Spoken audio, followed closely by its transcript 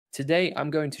Today, I'm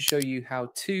going to show you how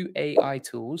two AI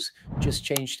tools just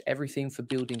changed everything for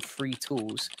building free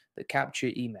tools that capture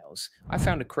emails. I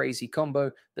found a crazy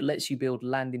combo that lets you build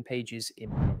landing pages in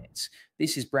minutes.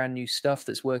 This is brand new stuff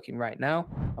that's working right now.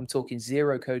 I'm talking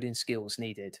zero coding skills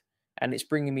needed. And it's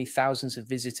bringing me thousands of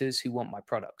visitors who want my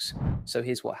products. So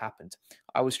here's what happened.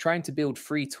 I was trying to build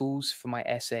free tools for my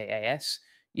SaaS,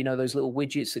 those little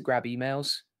widgets that grab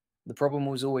emails. The problem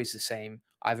was always the same.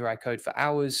 Either I code for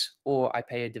hours or I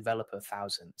pay a developer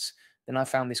thousands. Then I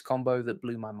found this combo that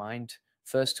blew my mind.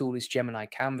 First tool is Gemini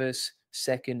Canvas,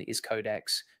 second is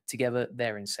Codex. Together,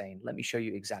 they're insane. Let me show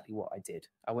you exactly what I did.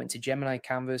 I went to Gemini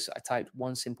Canvas, I typed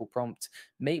one simple prompt,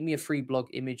 make me a free blog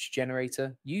image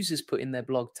generator. Users put in their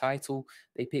blog title,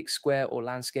 they pick square or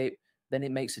landscape, then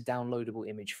it makes a downloadable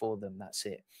image for them. That's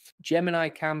it. Gemini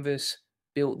Canvas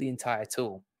built the entire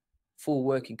tool. Full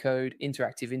working code,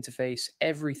 interactive interface,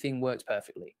 everything works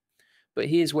perfectly. But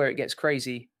here's where it gets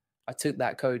crazy. I took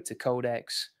that code to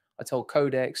Codex. I told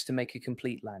Codex to make a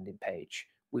complete landing page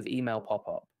with email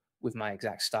pop-up, with my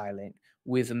exact styling,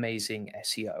 with amazing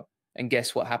SEO. And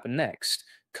guess what happened next?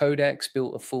 Codex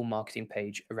built a full marketing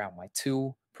page around my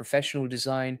tool, professional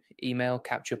design, email,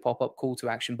 capture, pop-up, call to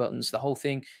action buttons, the whole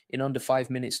thing in under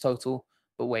 5 minutes total.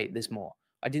 But wait, there's more.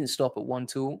 I didn't stop at one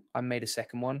tool. I made a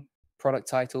second one. Product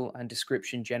title and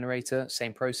description generator,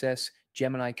 same process.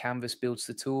 Gemini Canvas builds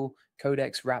the tool.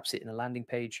 Codex wraps it in a landing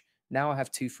page. Now I have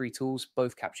two free tools,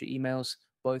 both capture emails,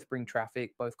 both bring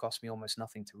traffic, both cost me almost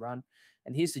nothing to run.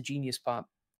 And here's the genius part.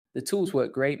 The tools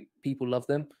work great, people love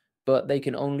them, but they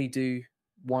can only do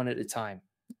one at a time.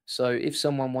 So if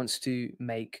someone wants to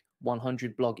make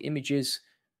 100 blog images,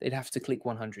 they'd have to click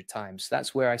 100 times.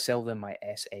 That's where I sell them my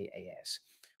SaaS.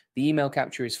 The email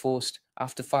capture is forced.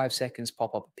 After 5 seconds,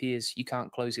 pop-up appears. You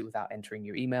can't close it without entering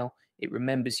your email. It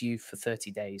remembers you for 30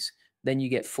 days. Then you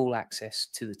get full access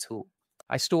to the tool.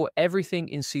 I store everything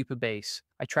in Supabase.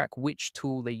 I track which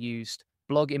tool they used,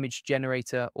 blog image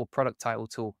generator or product title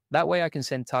tool. That way I can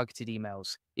send targeted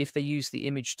emails. If they use the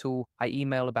image tool, I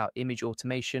email about image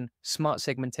automation, smart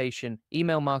segmentation.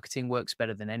 Email marketing works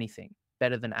better than anything,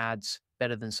 better than ads,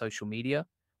 better than social media.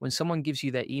 When someone gives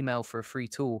you their email for a free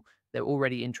tool, they're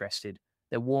already interested.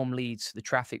 They're warm leads. The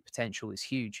traffic potential is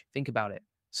huge. Think about it.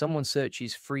 Someone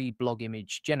searches free blog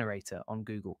image generator on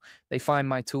Google. They find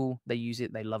my tool, they use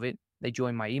it, they love it. They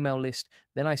join my email list.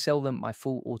 Then I sell them my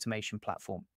full automation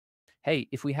platform. Hey,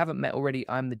 if we haven't met already,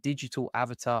 I'm the digital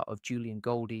avatar of Julian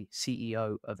Goldie,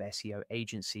 CEO of SEO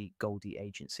agency Goldie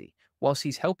Agency. Whilst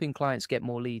he's helping clients get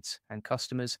more leads and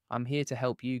customers, I'm here to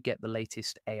help you get the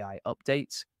latest AI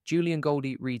updates. Julian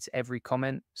Goldie reads every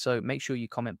comment, so make sure you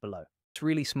comment below. What's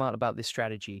really smart about this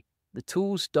strategy? The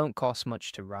tools don't cost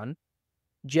much to run.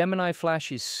 Gemini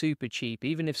Flash is super cheap.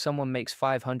 Even if someone makes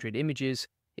 500 images,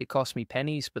 it costs me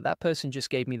pennies, but that person just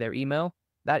gave me their email.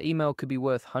 That email could be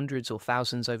worth hundreds or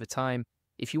thousands over time.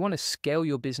 If you want to scale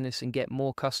your business and get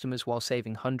more customers while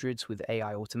saving hundreds with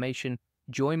AI automation,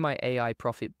 join my AI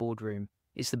Profit Boardroom.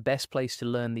 It's the best place to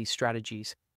learn these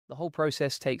strategies. The whole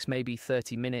process takes maybe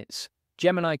 30 minutes.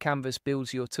 Gemini Canvas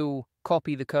builds your tool,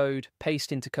 copy the code,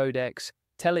 paste into Codex,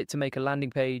 tell it to make a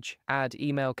landing page, add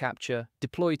email capture,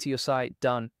 deploy to your site,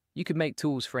 done. You could make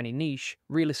tools for any niche,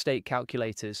 real estate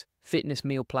calculators, fitness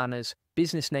meal planners,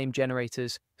 business name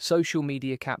generators, social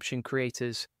media caption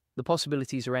creators. The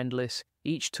possibilities are endless.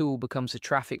 Each tool becomes a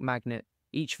traffic magnet.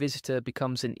 Each visitor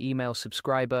becomes an email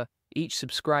subscriber. Each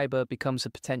subscriber becomes a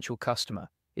potential customer.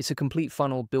 It's a complete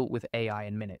funnel built with AI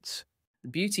in minutes. The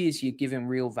beauty is you're giving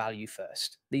real value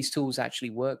first. These tools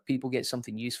actually work. People get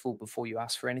something useful before you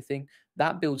ask for anything.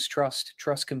 That builds trust.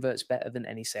 Trust converts better than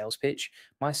any sales pitch.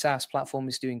 My SaaS platform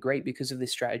is doing great because of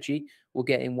this strategy. We're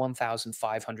getting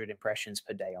 1,500 impressions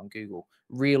per day on Google.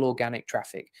 Real organic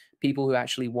traffic. People who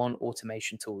actually want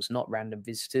automation tools, not random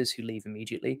visitors who leave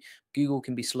immediately. Google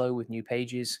can be slow with new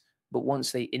pages, but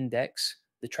once they index,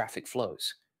 the traffic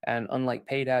flows. And unlike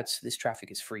paid ads, this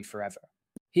traffic is free forever.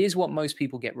 Here's what most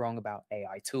people get wrong about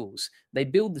AI tools. They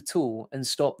build the tool and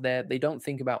stop there. They don't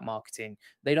think about marketing.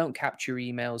 They don't capture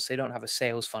emails. They don't have a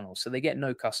sales funnel, so they get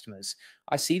no customers.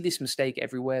 I see this mistake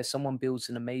everywhere. Someone builds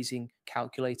an amazing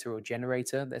calculator or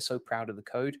generator. They're so proud of the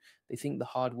code. They think the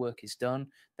hard work is done.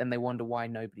 Then they wonder why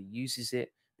nobody uses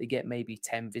it. They get maybe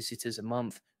 10 visitors a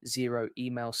month, 0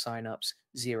 email signups,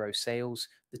 0 sales.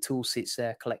 The tool sits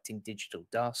there collecting digital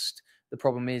dust. The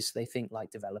problem is they think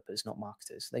like developers, not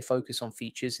marketers. They focus on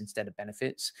features instead of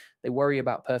benefits. They worry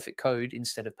about perfect code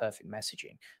instead of perfect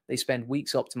messaging. They spend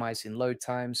weeks optimizing load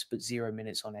times, but 0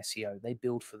 minutes on SEO. They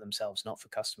build for themselves, not for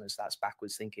customers. That's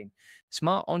backwards thinking.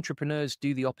 Smart entrepreneurs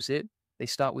do the opposite. They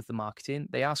start with the marketing.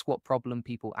 They ask what problem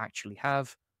people actually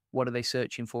have. What are they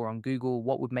searching for on Google?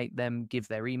 What would make them give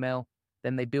their email?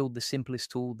 Then they build the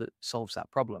simplest tool that solves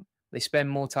that problem. They spend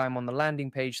more time on the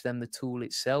landing page than the tool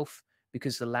itself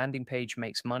because the landing page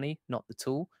makes money, not the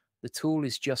tool. The tool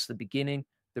is just the beginning.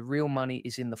 The real money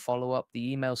is in the follow up,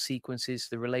 the email sequences,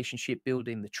 the relationship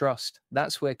building, the trust.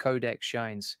 That's where Codex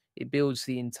shines. It builds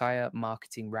the entire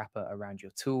marketing wrapper around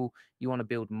your tool. You want to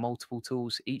build multiple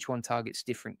tools. Each one targets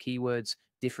different keywords,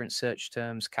 different search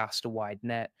terms, cast a wide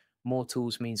net. More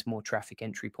tools means more traffic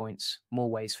entry points, more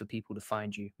ways for people to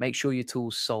find you. Make sure your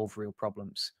tools solve real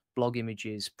problems. Blog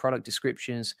images, product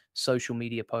descriptions, social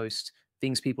media posts,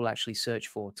 things people actually search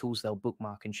for, tools they'll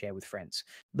bookmark and share with friends.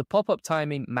 The pop-up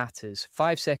timing matters.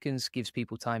 5 seconds gives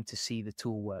people time to see the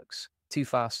tool works. Too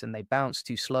fast and they bounce,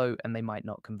 too slow and they might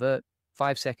not convert.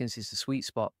 5 seconds is the sweet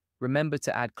spot. Remember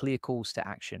to add clear calls to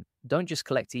action. Don't just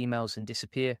collect emails and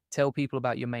disappear. Tell people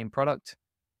about your main product.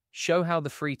 Show how the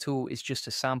free tool is just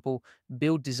a sample.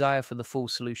 Build desire for the full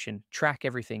solution. Track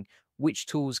everything. Which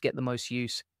tools get the most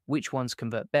use? Which ones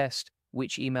convert best?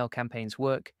 Which email campaigns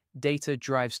work? Data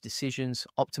drives decisions.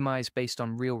 Optimize based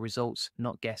on real results,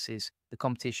 not guesses. The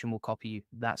competition will copy you.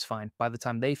 That's fine. By the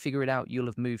time they figure it out, you'll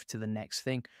have moved to the next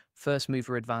thing. First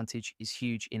mover advantage is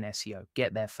huge in SEO.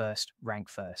 Get there first, rank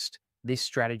first. This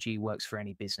strategy works for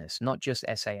any business, not just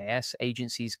SaaS.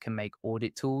 Agencies can make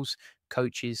audit tools,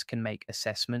 coaches can make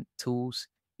assessment tools,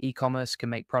 e-commerce can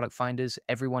make product finders.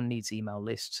 Everyone needs email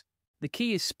lists. The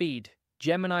key is speed.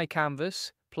 Gemini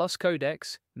Canvas plus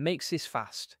Codex makes this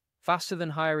fast. Faster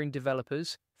than hiring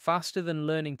developers, faster than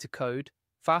learning to code,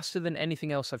 faster than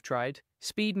anything else I've tried.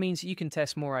 Speed means you can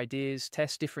test more ideas,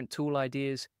 test different tool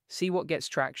ideas, see what gets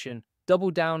traction,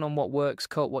 double down on what works,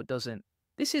 cut what doesn't.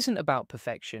 This isn't about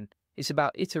perfection. It's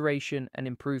about iteration and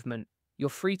improvement. Your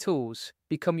free tools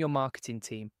become your marketing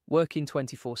team, working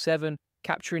 24/7,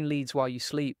 capturing leads while you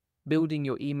sleep, building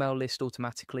your email list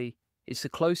automatically. It's the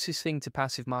closest thing to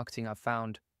passive marketing I've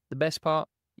found. The best part,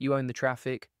 you own the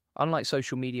traffic. Unlike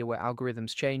social media where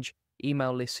algorithms change,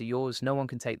 email lists are yours. No one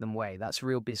can take them away. That's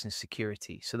real business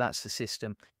security. So that's the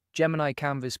system. Gemini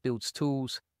Canvas builds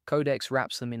tools. Codex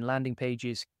wraps them in landing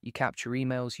pages. You capture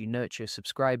emails, you nurture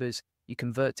subscribers, you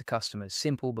convert to customers.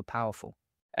 Simple but powerful.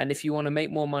 And if you want to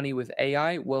make more money with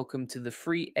AI, welcome to the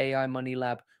free AI Money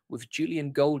Lab with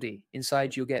Julian Goldie.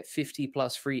 Inside, you'll get 50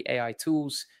 plus free AI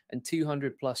tools and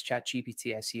 200 plus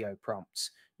ChatGPT SEO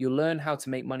prompts. You'll learn how to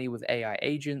make money with AI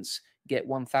agents, get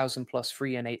 1,000 plus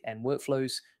free N8N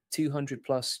workflows, 200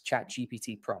 plus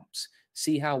ChatGPT prompts.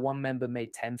 See how one member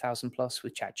made 10,000 plus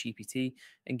with ChatGPT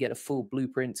and get a full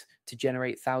blueprint to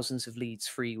generate thousands of leads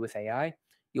free with AI.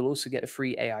 You'll also get a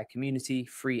free AI community,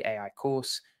 free AI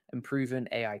course, and proven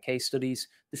AI case studies.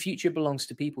 The future belongs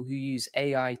to people who use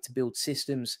AI to build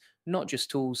systems, not just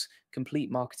tools,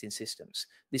 complete marketing systems.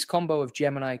 This combo of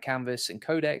Gemini, Canvas, and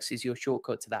Codex is your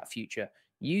shortcut to that future.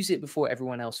 Use it before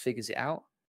everyone else figures it out.